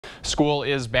School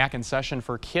is back in session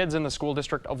for kids in the school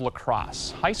district of La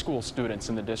Crosse. High school students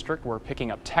in the district were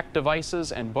picking up tech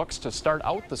devices and books to start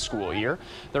out the school year.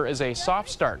 There is a soft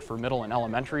start for middle and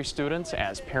elementary students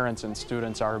as parents and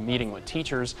students are meeting with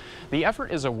teachers. The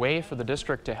effort is a way for the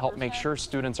district to help make sure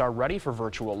students are ready for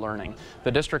virtual learning.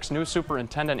 The district's new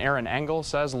superintendent, Aaron Engel,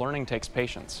 says learning takes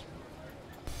patience.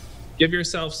 Give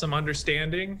yourself some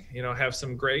understanding, have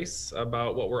some grace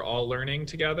about what we're all learning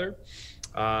together.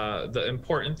 The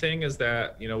important thing is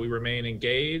that, we remain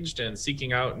engaged and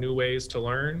seeking out new ways to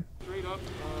learn.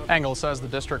 Engel says the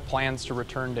district plans to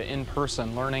return to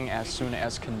in-person learning as soon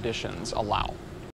as conditions allow.